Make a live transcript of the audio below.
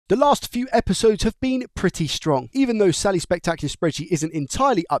The last few episodes have been pretty strong. Even though Sally's Spectacular spreadsheet isn't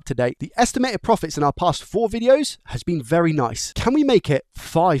entirely up to date, the estimated profits in our past 4 videos has been very nice. Can we make it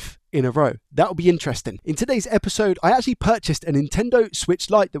 5 in a row? That'll be interesting. In today's episode, I actually purchased a Nintendo Switch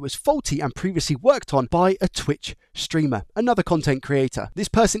Lite that was faulty and previously worked on by a Twitch streamer, another content creator. This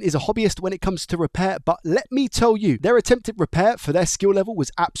person is a hobbyist when it comes to repair, but let me tell you, their attempted repair for their skill level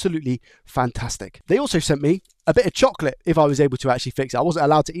was absolutely fantastic. They also sent me a bit of chocolate if I was able to actually fix it. I wasn't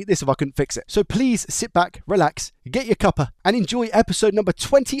allowed to eat this if I couldn't fix it. So please sit back, relax, get your cuppa, and enjoy episode number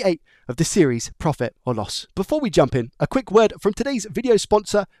 28 of the series Profit or Loss. Before we jump in, a quick word from today's video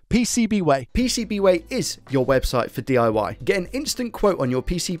sponsor, PCBWay. PCBWay is your website for DIY. Get an instant quote on your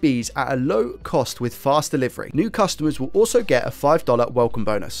PCBs at a low cost with fast delivery. New customers will also get a $5 welcome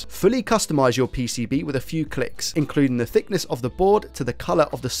bonus. Fully customize your PCB with a few clicks, including the thickness of the board to the color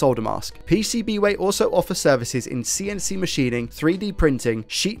of the solder mask. PCBWay also offers services in CNC machining, 3D printing,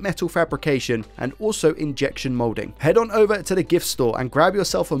 sheet metal fabrication, and also injection molding. Head on over to the gift store and grab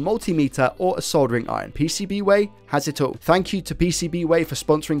yourself a multimeter or a soldering iron. PCBWay has it all. Thank you to PCBWay for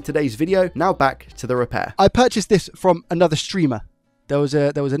sponsoring today's video. Now back to the repair. I purchased this from another streamer. There was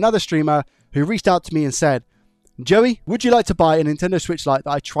another streamer who reached out to me and said, "Joey, would you like to buy a Nintendo Switch Lite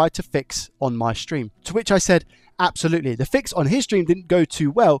that I tried to fix on my stream?" To which I said, absolutely. The fix on his stream didn't go too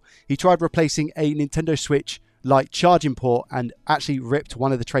well. He tried replacing a Nintendo Switch Lite charging port and actually ripped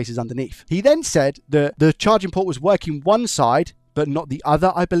one of the traces underneath. He then said that the charging port was working one side but not the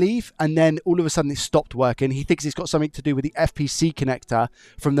other, I believe, and then all of a sudden it stopped working. He thinks it's got something to do with the FPC connector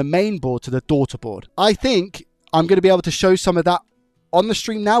from the main board to the daughter board. I think I'm going to be able to show some of that on the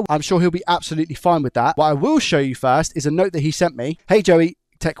stream now. I'm sure he'll be absolutely fine with that. What I will show you first is a note that he sent me. "Hey Joey,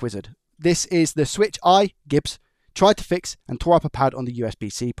 Tech Wizard. This is the Switch I, Gibbs, tried to fix and tore up a pad on the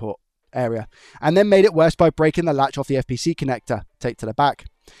USB-C port area, and then made it worse by breaking the latch off the FPC connector. Take to the back.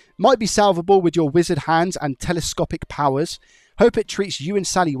 Might be salvable with your wizard hands and telescopic powers. Hope it treats you and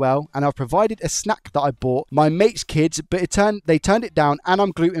Sally well, and I've provided a snack that I bought my mate's kids, but they turned it down, and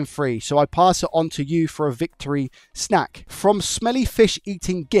I'm gluten-free, so I pass it on to you for a victory snack. From Smelly Fish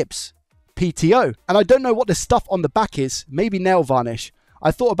Eating Gibbs, PTO." And I don't know what the stuff on the back is. Maybe nail varnish.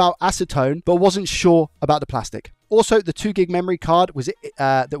 I thought about acetone, but wasn't sure about the plastic. Also, the 2 gig memory card was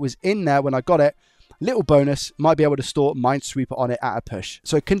that was in there when I got it. Little bonus, might be able to store Minesweeper on it at a push.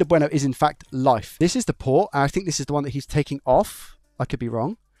 So Kinder Bueno is in fact life. This is the port, and I think this is the one that he's taking off. I could be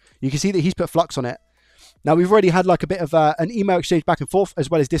wrong. You can see that he's put flux on it. Now, we've already had like a bit of an email exchange back and forth,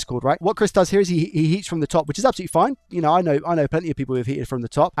 as well as Discord, right? What Chris does here is he heats from the top, which is absolutely fine. You know, I know plenty of people who've heated from the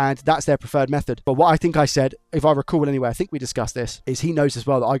top, and that's their preferred method. But what I think I said, if I recall anyway, I think we discussed this, is he knows as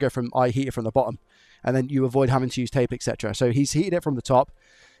well that I heat it from the bottom, and then you avoid having to use tape, etc. So he's heated it from the top.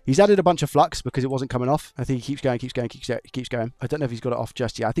 He's added a bunch of flux because it wasn't coming off. I think he keeps going. I don't know if he's got it off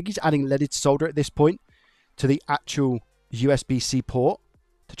just yet. I think he's adding leaded solder at this point to the actual USB-C port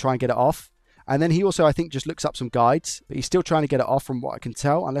to try and get it off. And then he also, I think, just looks up some guides, but he's still trying to get it off from what I can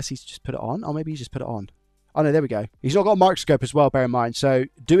tell, unless he's just put it on. Or maybe he's just put it on. Oh, no, there we go. He's not got a microscope as well, bear in mind. So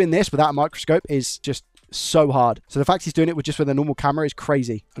doing this without a microscope is just so hard. So the fact he's doing it with just with a normal camera is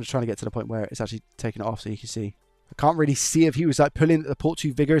crazy. I'm just trying to get to the point where it's actually taking it off so you can see. I can't really see if he was like pulling the port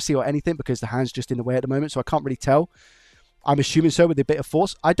too vigorously or anything because the hand's just in the way at the moment, so I can't really tell. I'm assuming so with a bit of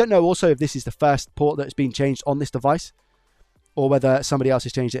force. I don't know also if this is the first port that's been changed on this device or whether somebody else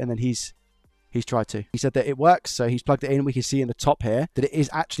has changed it and then he's tried to. He said that it works, so he's plugged it in. We can see in the top here that it is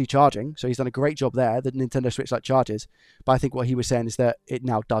actually charging, so he's done a great job there. The Nintendo Switch Lite charges, but I think what he was saying is that it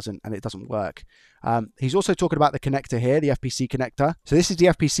now doesn't, and it doesn't work. He's also talking about the connector here, the FPC connector. So this is the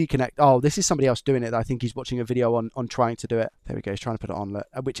FPC connector. Oh, this is somebody else doing it. I think he's watching a video on trying to do it. There we go. He's trying to put it on,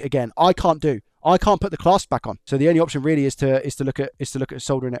 which again I can't do. I can't put the clasp back on. So the only option really is to look at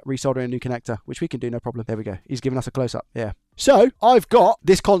soldering it, resoldering a new connector, which we can do no problem. There we go. He's giving us a close up. Yeah. So I've got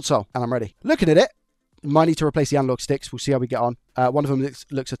this console and I'm ready. Looking at it, might need to replace the analog sticks. We'll see how we get on. One of them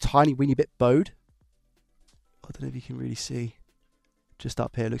looks a tiny weeny bit bowed. I don't know if you can really see. Just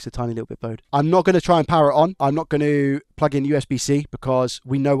up here, looks a tiny little bit bowed. I'm not going to try and power it on. I'm not going to plug in USB-C because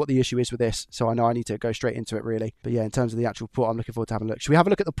we know what the issue is with this. So I know I need to go straight into it really. But yeah, in terms of the actual port, I'm looking forward to having a look. Should we have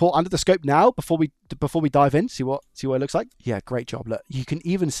a look at the port under the scope now before we dive in? See what it looks like? Yeah, great job. Look, you can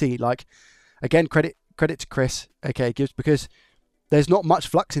even see, like, again, credit to Chris, okay, Gibbs, because there's not much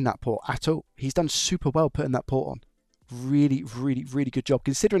flux in that port at all. He's done super well putting that port on. Really, really, really good job.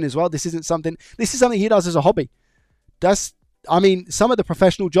 Considering as well, this is something he does as a hobby. I mean, some of the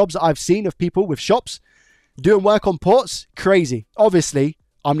professional jobs that I've seen of people with shops doing work on ports, crazy. Obviously,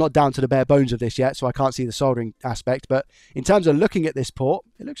 I'm not down to the bare bones of this yet, so I can't see the soldering aspect. But in terms of looking at this port,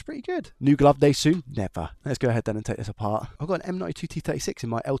 it looks pretty good. New glove day soon? Never. Let's go ahead then and take this apart. I've got an M92T36 in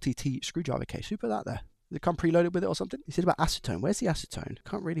my LTT screwdriver case. Who put that there? Did it come preloaded with it or something? He said about acetone. Where's the acetone?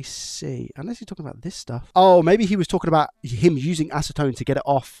 Can't really see. Unless he's talking about this stuff. Oh, maybe he was talking about him using acetone to get it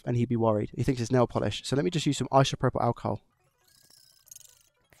off and he'd be worried. He thinks it's nail polish. So let me just use some isopropyl alcohol.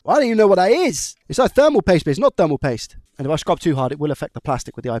 Well, I don't even know what that is. It's like thermal paste, but it's not thermal paste. And if I scrub too hard, it will affect the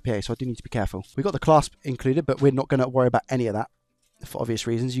plastic with the IPA, so I do need to be careful. We've got the clasp included, but we're not going to worry about any of that for obvious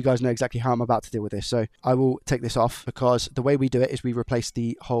reasons. You guys know exactly how I'm about to deal with this. So I will take this off because the way we do it is we replace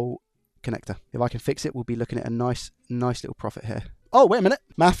the whole connector. If I can fix it, we'll be looking at a nice little profit here. Oh, wait a minute.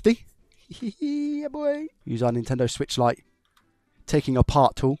 Mafty. Yeah, boy. Use our Nintendo Switch Lite taking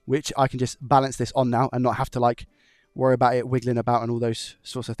apart tool, which I can just balance this on now and not have to like worry about it wiggling about and all those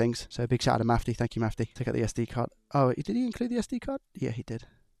sorts of things. So big shout out to Mafty. Thank you, Mafty. Take out the SD card. Oh, did he include the SD card? Yeah, he did.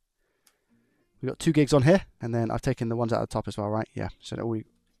 We got 2 gigs on here, and then I've taken the ones out of the top as well, right? Yeah. So all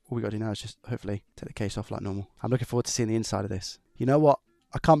we got to do now is just hopefully take the case off like normal. I'm looking forward to seeing the inside of this. You know what?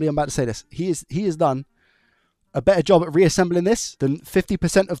 I can't believe I'm about to say this. He has done a better job at reassembling this than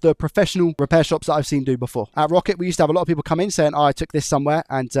 50% of the professional repair shops that I've seen do before. At Rocket, we used to have a lot of people come in saying, oh, I took this somewhere,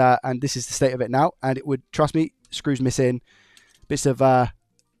 and this is the state of it now. And it would, trust me, screws missing, bits of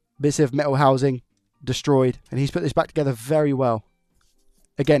metal housing destroyed, and he's put this back together very well.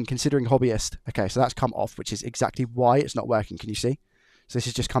 Again, considering hobbyist. Okay, so that's come off, which is exactly why it's not working. Can you see? So this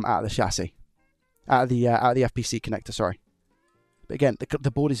has just come out of the chassis, out of the FPC connector. Sorry, but again,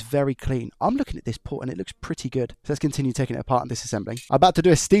 the board is very clean. I'm looking at this port and it looks pretty good. So let's continue taking it apart and disassembling. I'm about to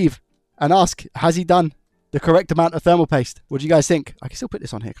do a Steve and ask, has he done the correct amount of thermal paste? What do you guys think? I can still put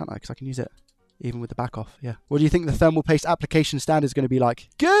this on here, can't I? Because I can use it even with the back off. Yeah. What do you think the thermal paste application standard is going to be like?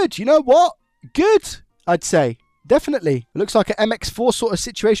 Good. You know what? Good, I'd say. Definitely. It looks like an MX4 sort of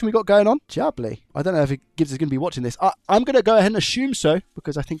situation we got going on. Jubbly. I don't know if Gibbs is going to be watching this. I'm going to go ahead and assume so,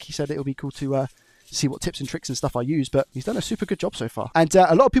 because I think he said it would be cool to see what tips and tricks and stuff I use, but he's done a super good job so far. And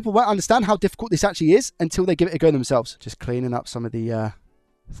a lot of people won't understand how difficult this actually is until they give it a go themselves. Just cleaning up some of the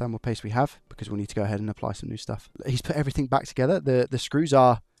thermal paste we have, because we'll need to go ahead and apply some new stuff. He's put everything back together. The screws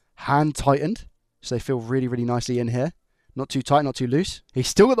are hand tightened, so they feel really, really nicely in here. Not too tight, not too loose. He's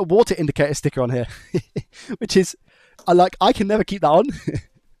still got the water indicator sticker on here, which is, I can never keep that on.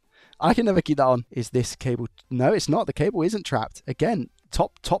 I can never keep that on. Is this cable? No, it's not. The cable isn't trapped. Again,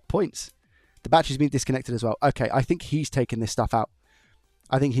 top points. The battery's been disconnected as well. Okay, I think he's taken this stuff out.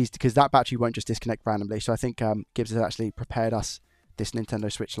 I think because that battery won't just disconnect randomly. So I think Gibbs has actually prepared us this Nintendo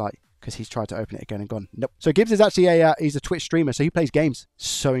Switch Lite, because he's tried to open it again and gone, nope. So Gibbs is actually he's a Twitch streamer, so he plays games.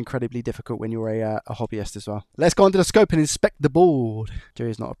 So incredibly difficult when you're a hobbyist as well. Let's go onto the scope and inspect the board.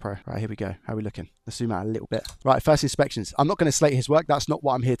 Joey's not a pro. Right, here we go. How are we looking? Let's zoom out a little bit. Right, first inspections. I'm not going to slate his work. That's not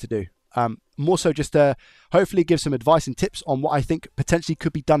what I'm here to do. More so just to hopefully give some advice and tips on what I think potentially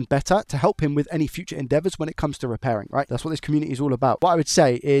could be done better to help him with any future endeavors when it comes to repairing, right? That's what this community is all about. What I would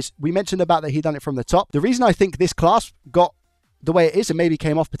say is, we mentioned about that he done it from the top. The reason I think this clasp got the way it is and maybe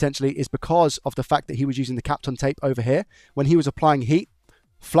came off potentially is because of the fact that he was using the Kapton tape over here. When he was applying heat,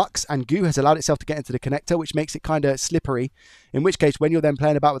 flux and goo has allowed itself to get into the connector, which makes it kind of slippery, in which case when you're then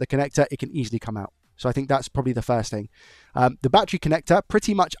playing about with the connector, it can easily come out. So I think that's probably the first thing. The battery connector,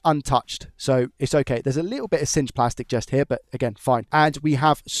 pretty much untouched, so it's okay. There's a little bit of singed plastic just here, but again, fine. And we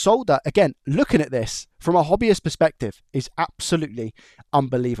have solder. Again, looking at this from a hobbyist perspective is absolutely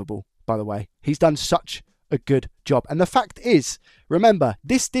unbelievable, by the way. He's done such a good job. And the fact is, remember,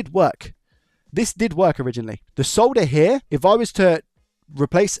 this did work. This did work originally. The solder here, if I was to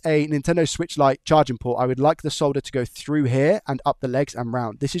replace a Nintendo Switch Lite charging port, I would like the solder to go through here and up the legs and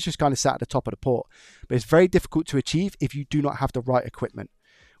round. This is just kind of sat at the top of the port, but it's very difficult to achieve if you do not have the right equipment,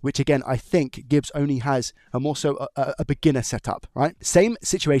 which again, I think Gibbs only has a more so a beginner setup, right? Same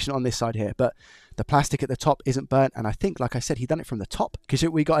situation on this side here, but the plastic at the top isn't burnt. And I think, like I said, he done it from the top, because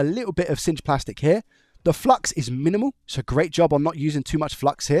we got a little bit of singed plastic here. The flux is minimal, so great job on not using too much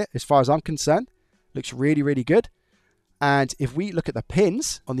flux here, as far as I'm concerned. Looks really, really good. And if we look at the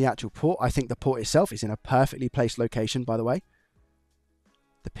pins on the actual port, I think the port itself is in a perfectly placed location, by the way.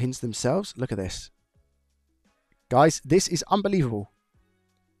 The pins themselves, look at this. Guys, this is unbelievable.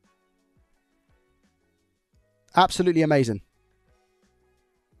 Absolutely amazing.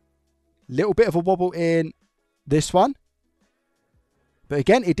 Little bit of a wobble in this one. But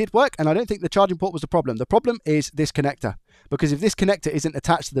again, it did work, and I don't think the charging port was the problem. The problem is this connector, because if this connector isn't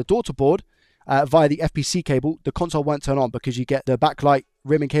attached to the daughter board via the FPC cable, the console won't turn on, because you get the backlight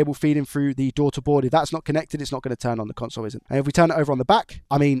ribbon cable feeding through the daughter board. If that's not connected, it's not going to turn on. The console isn't. And if we turn it over on the back,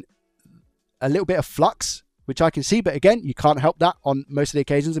 I mean, a little bit of flux which I can see, but again, you can't help that on most of the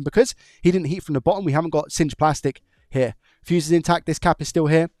occasions. And because he didn't heat from the bottom, we haven't got singed plastic here. Fuse is intact. This cap is still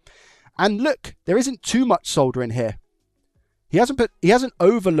here. And look, there isn't too much solder in here. He hasn't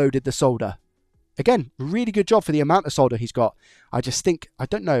overloaded the solder. Again, really good job for the amount of solder he's got. I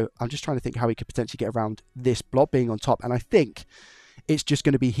don't know. I'm just trying to think how he could potentially get around this blob being on top. And I think it's just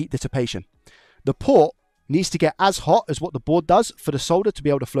going to be heat dissipation. The port needs to get as hot as what the board does for the solder to be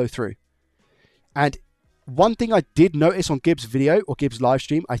able to flow through. And one thing I did notice on Gibbs' video or Gibbs' live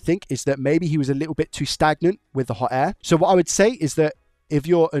stream, I think, is that maybe he was a little bit too stagnant with the hot air. So what I would say is that if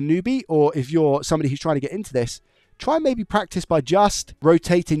you're a newbie or if you're somebody who's trying to get into this, try and maybe practice by just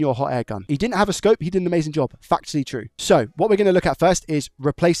rotating your hot air gun. He didn't have a scope. He did an amazing job. Factually true. So what we're going to look at first is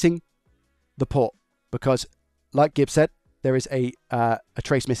replacing the port, because like Gibbs said, there is a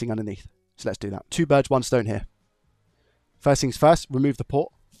trace missing underneath. So let's do that. 2 birds, 1 stone here. First things first, remove the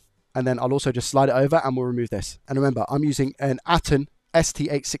port. And then I'll also just slide it over and we'll remove this. And remember, I'm using an Atten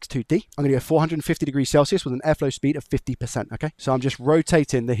ST862D. I'm going to go 450 degrees Celsius with an airflow speed of 50%, okay? So I'm just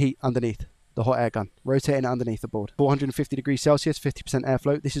rotating the heat underneath the hot air gun, rotating it underneath the board. 450 degrees Celsius, 50%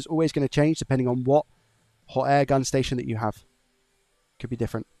 airflow. This is always going to change depending on what hot air gun station that you have. Could be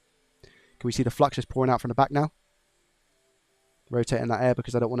different. Can we see the flux just pouring out from the back now? Rotating that air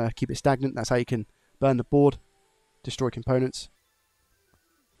because I don't want to keep it stagnant. That's how you can burn the board, destroy components.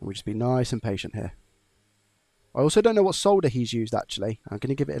 And we'll just be nice and patient here. I also don't know what solder he's used actually. I'm going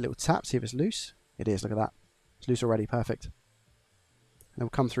to give it a little tap, see if it's loose. It is, look at that. It's loose already, perfect. And we'll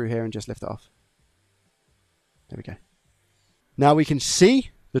come through here and just lift it off. There we go. Now we can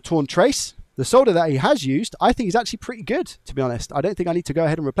see the torn trace. The solder that he has used, I think is actually pretty good, to be honest. I don't think I need to go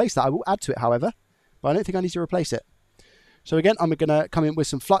ahead and replace that. I will add to it, however, but I don't think I need to replace it. So again, I'm going to come in with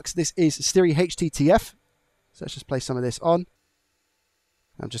some flux. This is Styri HTTF. So let's just place some of this on.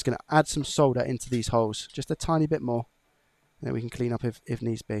 I'm just going to add some solder into these holes, just a tiny bit more. And then we can clean up if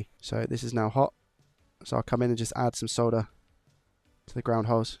needs be. So this is now hot. So I'll come in and just add some solder to the ground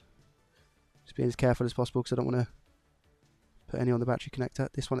holes. Just being as careful as possible because I don't want to put any on the battery connector.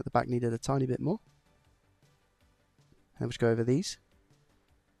 This one at the back needed a tiny bit more. And we'll just go over these.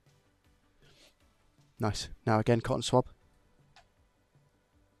 Nice. Now again, cotton swab.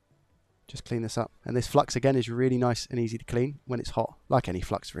 Just clean this up. And this flux again is really nice and easy to clean when it's hot. Like any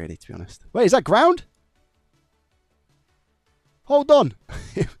flux really, to be honest. Wait, is that ground? Hold on.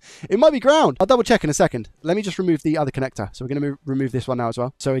 It might be ground. I'll double check in a second. Let me just remove the other connector. So we're going to remove this one now as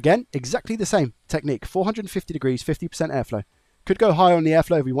well. So again, exactly the same technique. 450 degrees, 50% airflow. Could go higher on the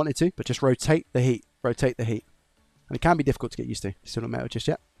airflow if we wanted to, but just rotate the heat. Rotate the heat. And it can be difficult to get used to. Still not metal just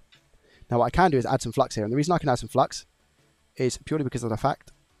yet. Now what I can do is add some flux here. And the reason I can add some flux is purely because of the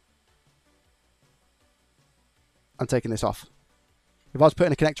fact I'm taking this off. If I was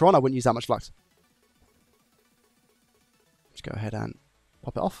putting a connector on, I wouldn't use that much flux. Just go ahead and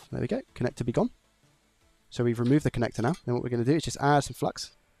pop it off. There we go. Connector be gone. So we've removed the connector now. Then what we're going to do is just add some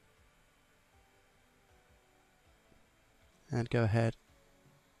flux. And go ahead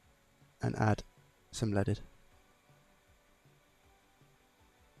and add some leaded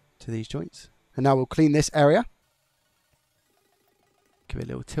to these joints. And now we'll clean this area. Give it a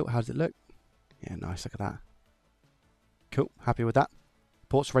little tilt. How does it look? Yeah, nice. Look at that. Cool. Happy with that.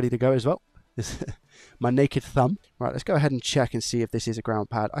 Port's ready to go as well. This my naked thumb. Right, let's go ahead and check and see if this is a ground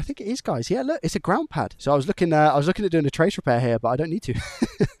pad. I think it is, guys. Yeah, look, it's a ground pad. So I was looking at doing a trace repair here, but I don't need to.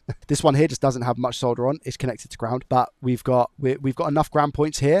 This one here just doesn't have much solder on. It's connected to ground, but we've got enough ground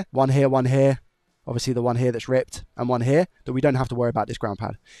points here. One here. Obviously the one here that's ripped, and one here that we don't have to worry about this ground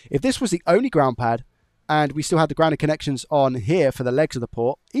pad. If this was the only ground pad, and we still had the grounded connections on here for the legs of the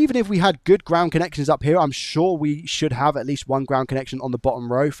port, even if we had good ground connections up here, I'm sure we should have at least one ground connection on the bottom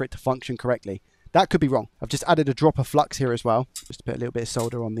row for it to function correctly. That could be wrong. I've just added a drop of flux here as well, just to put a little bit of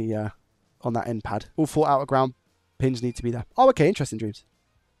solder on the on that end pad. All 4 outer ground pins need to be there. Oh, okay, interesting, Dreams.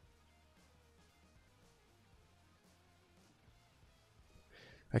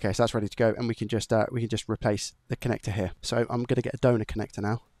 Okay, so that's ready to go, and we can just replace the connector here. So I'm going to get a donor connector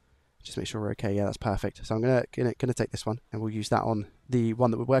now. Just make sure we're okay. Yeah, that's perfect. So I'm gonna take this one, and we'll use that on the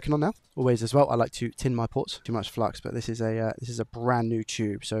one that we're working on now. Always as well, I like to tin my ports. Too much flux, but this is a brand new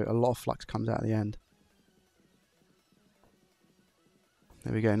tube, so a lot of flux comes out at the end.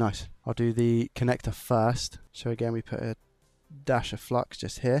 There we go. Nice. I'll do the connector first. So again, we put a dash of flux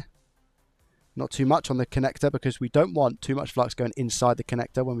just here. Not too much on the connector because we don't want too much flux going inside the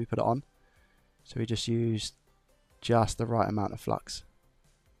connector when we put it on. So we just use just the right amount of flux,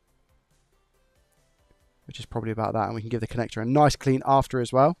 which is probably about that, and we can give the connector a nice clean after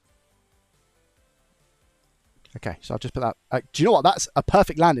as well. Okay, so I've just put that. Do you know what? That's a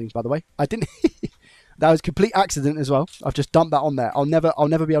perfect landing, by the way. I didn't That was complete accident as well. I've just dumped that on there. I'll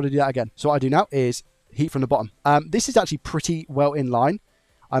never be able to do that again. So what I do now is heat from the bottom. This is actually pretty well in line.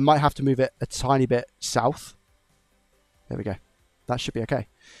 I might have to move it a tiny bit south. There we go. That should be okay.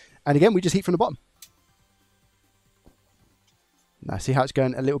 And again, we just heat from the bottom. Now, see how it's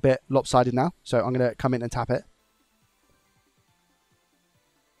going a little bit lopsided now? So I'm going to come in and tap it.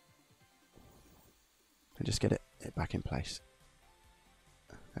 And just get it back in place.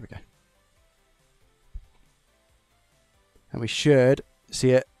 There we go. And we should see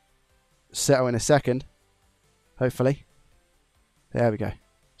it settle in a second. Hopefully. There we go.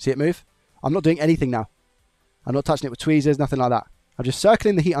 See it move? I'm not doing anything now. I'm not touching it with tweezers, nothing like that. I'm just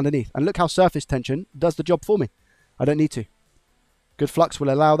circling the heat underneath. And look how surface tension does the job for me. I don't need to. Good flux will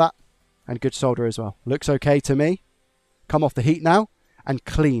allow that. And good solder as well. Looks okay to me. Come off the heat now. And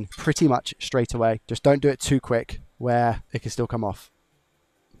clean pretty much straight away. Just don't do it too quick where it can still come off.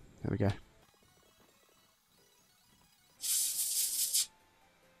 There we go.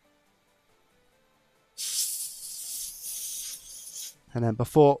 And then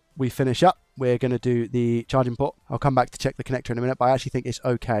before we finish up, we're going to do the charging port. I'll come back to check the connector in a minute, but I actually think it's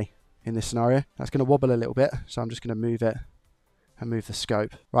okay in this scenario. That's going to wobble a little bit, so I'm just going to move it and move the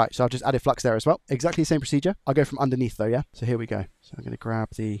scope. Right, so I've just added flux there as well. Exactly the same procedure. I'll go from underneath though, yeah? So here we go. So I'm going to grab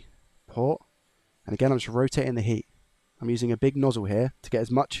the port. And again, I'm just rotating the heat. I'm using a big nozzle here to get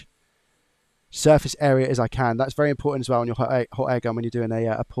as much surface area as I can. That's very important as well on your hot air gun when you're doing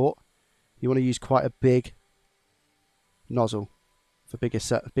a port. You want to use quite a big nozzle for bigger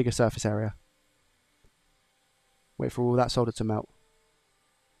surface area. Wait for all that solder to melt,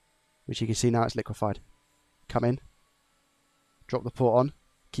 which you can see now it's liquefied. Come in, drop the port on,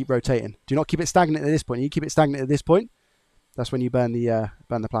 keep rotating. Do not keep it stagnant at this point. You keep it stagnant at this point, that's when you burn the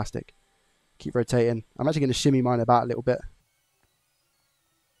plastic. Keep rotating. I'm actually going to shimmy mine about a little bit.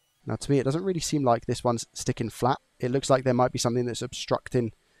 Now to me it doesn't really seem like this one's sticking flat. It looks like there might be something that's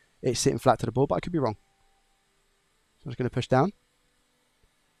obstructing it sitting flat to the board, but I could be wrong. So I'm just going to push down.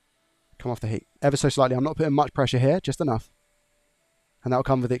 Come off the heat ever so slightly. I'm not putting much pressure here, just enough, and that'll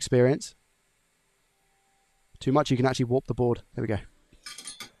come with experience. Too much, you can actually warp the board. There we go.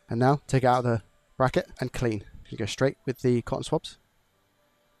 And now take it out of the bracket and clean. You go straight with the cotton swabs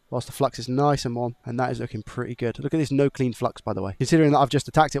whilst the flux is nice and warm, and that is looking pretty good. Look at this no clean flux, by the way, considering that I've just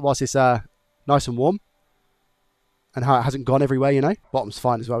attacked it whilst it's nice and warm, and how it hasn't gone everywhere, you know. Bottom's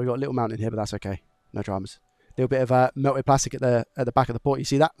fine as well. We've got a little mount in here, but that's okay, no dramas. Little bit of melted plastic at the back of the port. You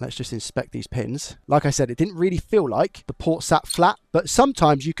see that? Let's just inspect these pins. Like I said, it didn't really feel like the port sat flat, but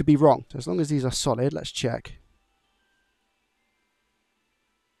sometimes you could be wrong. So as long as these are solid, let's check.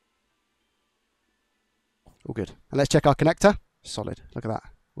 All good. And let's check our connector. Solid. Look at that.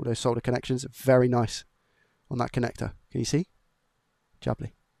 All those solder connections. Very nice on that connector. Can you see?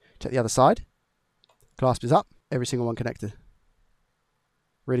 Jubbly. Check the other side. Clasp is up. Every single one connected.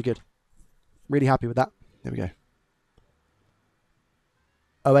 Really good. Really happy with that. There we go.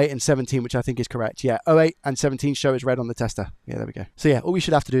 08 and 17, which I think is correct. Yeah, 08 and 17 show as red on the tester. Yeah, there we go. So yeah, all we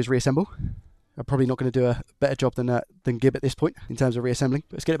should have to do is reassemble. I'm probably not going to do a better job than Gib at this point in terms of reassembling.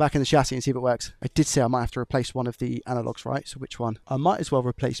 But let's get it back in the chassis and see if it works. I did say I might have to replace one of the analogs, right? So which one? I might as well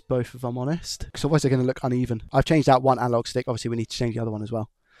replace both if I'm honest, because otherwise they're going to look uneven. I've changed out one analog stick. Obviously, we need to change the other one as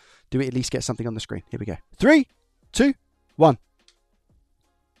well. Do we at least get something on the screen? Here we go. 3, 2, 1.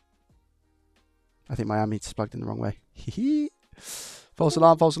 I think my ammeter's plugged in the wrong way. False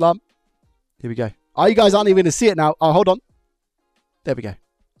alarm, false alarm. Here we go. Oh, you guys aren't even going to see it now. Oh, hold on. There we go.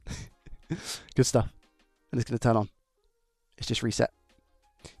 Good stuff. And it's going to turn on. It's just reset.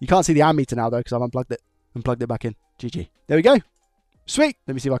 You can't see the ammeter now, though, because I've unplugged it and plugged it back in. GG. There we go. Sweet.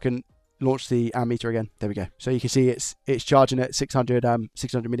 Let me see if I can launch the ammeter again. There we go. So you can see it's charging at 600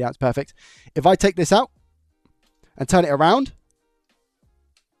 milliamps. Perfect. If I take this out and turn it around,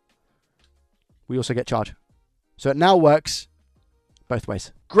 we also get charge. So it now works both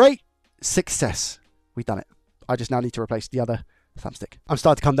ways. Great success. We've done it. I just now need to replace the other thumbstick. I'm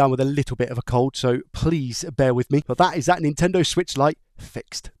starting to come down with a little bit of a cold, so please bear with me. But that is that Nintendo Switch Lite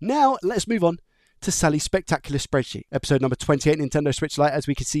fixed. Now let's move on to Sally's spectacular spreadsheet. Episode number 28, Nintendo Switch Lite, as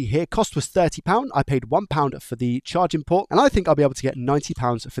we can see here, cost was £30. I paid £1 for the charging port, and I think I'll be able to get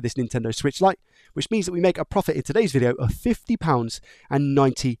 £90 for this Nintendo Switch Lite, which means that we make a profit in today's video of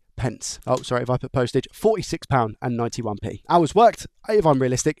 £50.90. Oh, sorry, if I put postage, £46.91. Hours worked. If I'm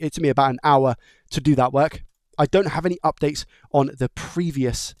realistic, it took me about an hour to do that work. I don't have any updates on the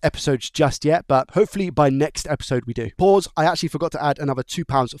previous episodes just yet, but hopefully by next episode we do. Pause, I actually forgot to add another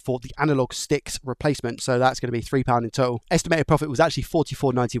 £2 for the analog sticks replacement, so that's going to be £3 in total. Estimated profit was actually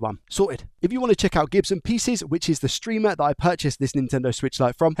 £44.91. Sorted. If you want to check out Gibson Pieces, which is the streamer that I purchased this Nintendo Switch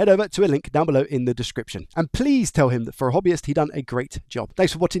Lite from, head over to a link down below in the description. And please tell him that for a hobbyist, he done a great job.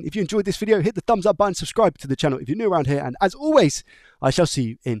 Thanks for watching. If you enjoyed this video, hit the thumbs up button, subscribe to the channel if you're new around here, and as always, I shall see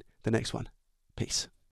you in the next one. Peace.